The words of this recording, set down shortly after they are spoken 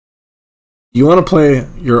you want to play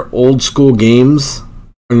your old school games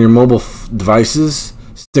on your mobile devices?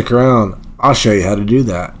 Stick around. I'll show you how to do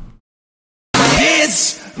that.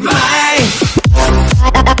 It's my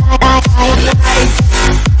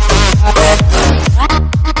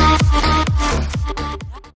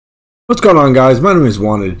What's going on, guys? My name is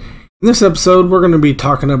Wanted. In this episode, we're going to be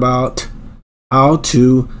talking about how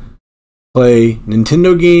to play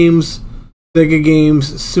Nintendo games, Sega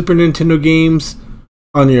games, Super Nintendo games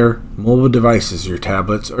on your mobile devices, your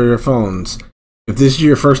tablets, or your phones. If this is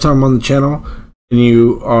your first time on the channel and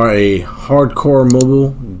you are a hardcore mobile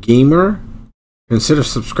gamer, consider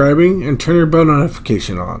subscribing and turn your bell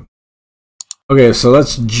notification on. Okay, so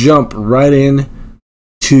let's jump right in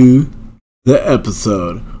to the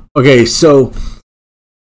episode. Okay, so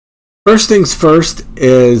first things first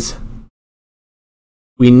is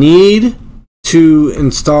we need to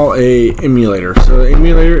install a emulator. So the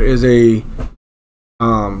emulator is a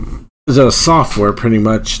software pretty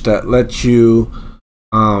much that lets you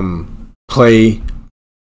play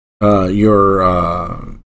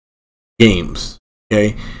your games.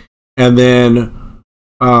 Okay, and then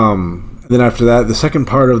after that, the second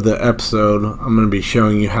part of the episode, I'm going to be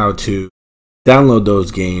showing you how to download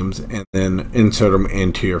those games and then insert them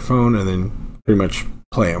into your phone and then pretty much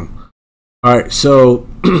play them. Alright, so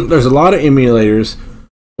there's a lot of emulators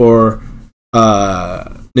for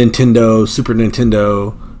Nintendo, Super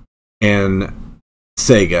Nintendo, and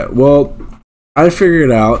Sega. Well, I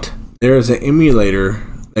figured out there's an emulator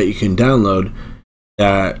that you can download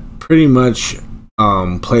that pretty much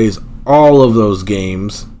plays all of those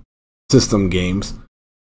games, system games,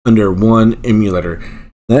 under one emulator.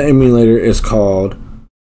 That emulator is called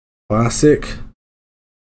Classic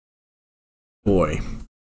Boy.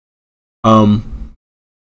 So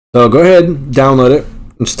go ahead, download it,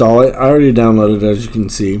 install it. I already downloaded it, as you can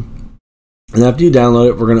see. And after you download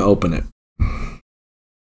it, we're going to open it.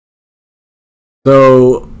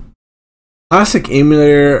 So Classic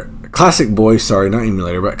Boy, sorry, not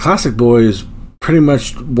emulator, but Classic Boy is pretty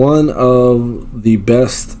much one of the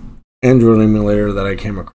best Android emulator that I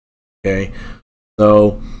came across. Okay.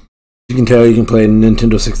 So, you can tell you can play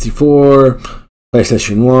Nintendo 64,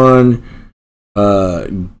 PlayStation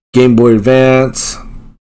 1, Game Boy Advance,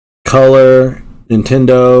 Color,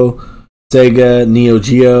 Nintendo, Sega, Neo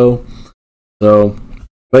Geo. So,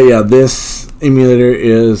 but yeah, this emulator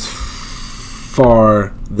is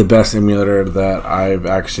far the best emulator that I've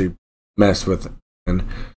actually messed with and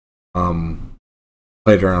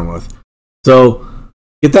played around with. So,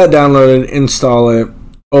 get that downloaded, install it,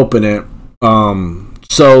 open it.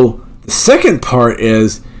 So the second part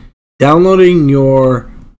is downloading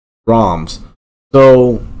your ROMs.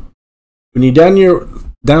 So when you download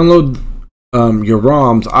your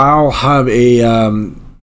ROMs, I'll have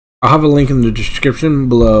a link in the description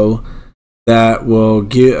below that will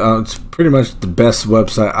give. It's pretty much the best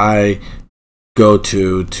website I go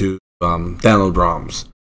to download ROMs.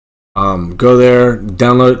 Go there,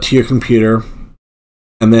 download it to your computer,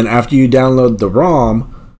 and then after you download the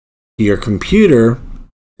ROM your computer,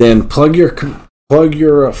 then plug your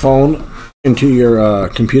phone into your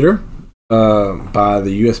computer by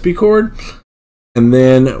the USB cord, and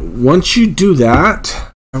then once you do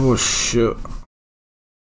that, I will show.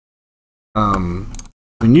 When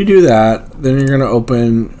you do that, then you're going to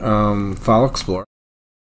open File Explorer,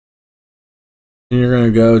 and you're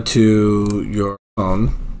going to go to your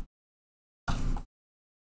phone.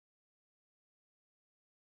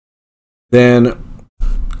 Then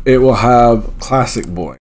it will have Classic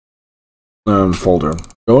Boy folder.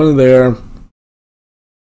 Go into there.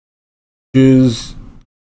 Choose.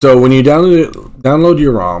 So when you download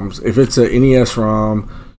your ROMs, if it's a NES ROM,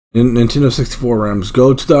 Nintendo 64 ROMs,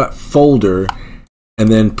 go to that folder and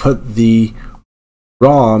then put the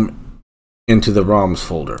ROM into the ROMs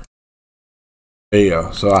folder. There you go.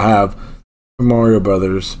 So I have Mario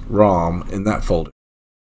Brothers ROM in that folder.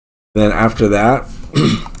 Then after that,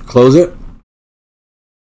 close it.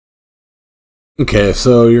 Okay,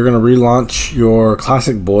 so you're going to relaunch your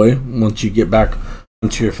Classic Boy once you get back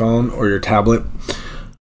onto your phone or your tablet.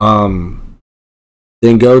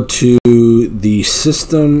 Then go to the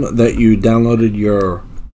system that you downloaded your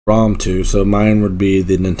ROM to. So mine would be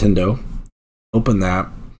the Nintendo. Open that.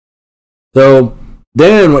 So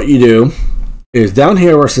then what you do is down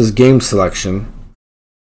here where it says Game Selection,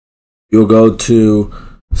 you'll go to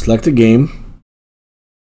Select a Game.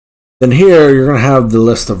 Then here, you're going to have the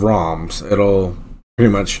list of ROMs. It'll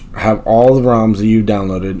pretty much have all the ROMs that you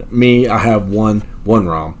downloaded. Me, I have one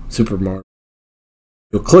ROM, Super Mario.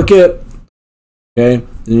 You'll click it, okay?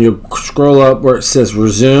 Then you'll scroll up where it says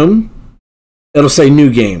Resume. It'll say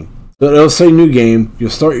New Game. So it'll say New Game. You'll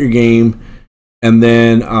start your game. and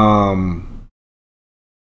then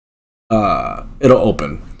it'll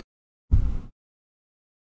open.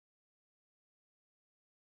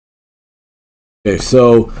 Okay,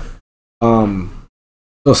 so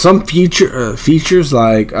some features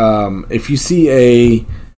like if you see a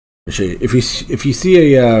if you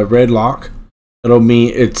see a red lock, it'll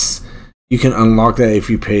mean you can unlock that if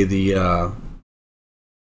you pay the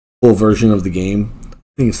full version of the game. I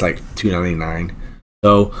think it's like $2.99.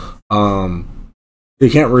 So you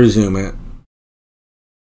can't resume it.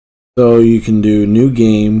 So you can do new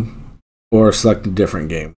game or select a different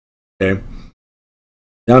game. Okay.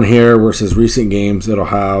 Down here where it says recent games, it'll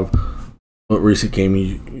have what recent game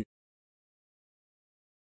you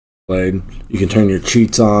played. You can turn your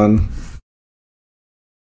cheats on.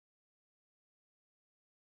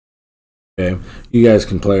 Okay, you guys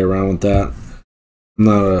can play around with that. I'm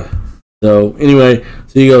not a so anyway.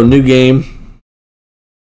 So you go new game,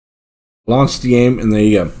 launch the game, and there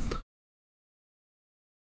you go.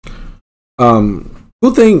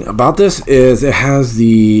 Cool thing about this is it has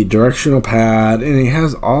the directional pad and it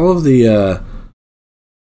has all of the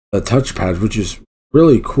touch pads, which is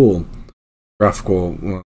really cool.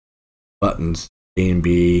 Graphical buttons, A and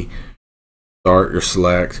B, start, your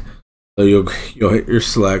select. So you'll hit your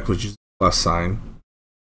select, which is the plus sign.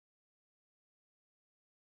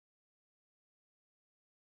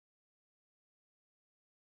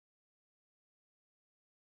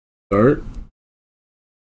 Start.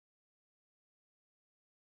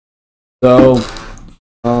 So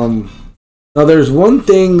now there's one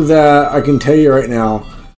thing that I can tell you right now.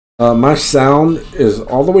 My sound is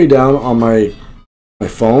all the way down on my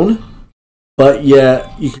phone, but yet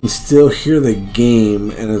you can still hear the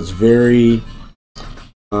game, and it's very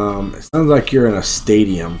it sounds like you're in a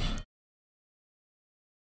stadium.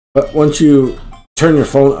 But once you turn your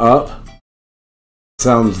phone up, it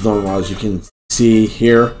sounds normal. As you can see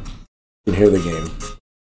here, you can hear the game.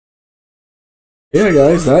 Yeah,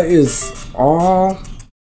 guys, that is all.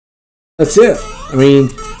 That's it. I mean,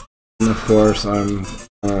 and of course, I'm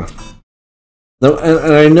no,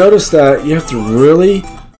 and I noticed that you have to really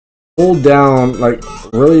hold down, like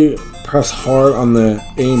really press hard on the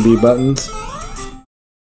A and B buttons.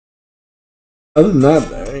 Other than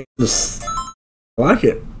that, I just like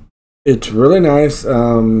it. It's really nice.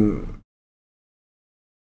 You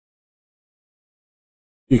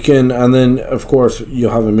can, and then of course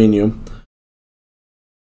you'll have a menu.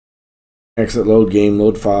 Exit, load game,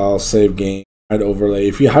 load file, save game, hide overlay.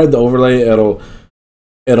 If you hide the overlay, it'll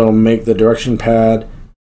make the direction pad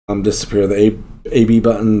disappear, the A/B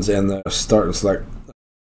buttons, and the start and select.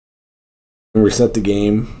 And reset the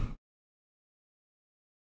game.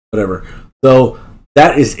 Whatever. So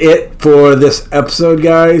that is it for this episode,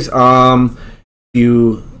 guys. If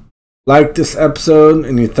you liked this episode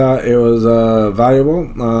and you thought it was valuable,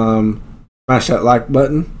 smash that like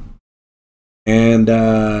button. And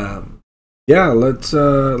yeah, let's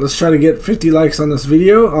try to get 50 likes on this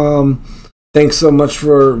video. Thanks so much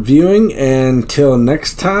for viewing, and till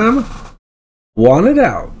next time, want it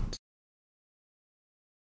out.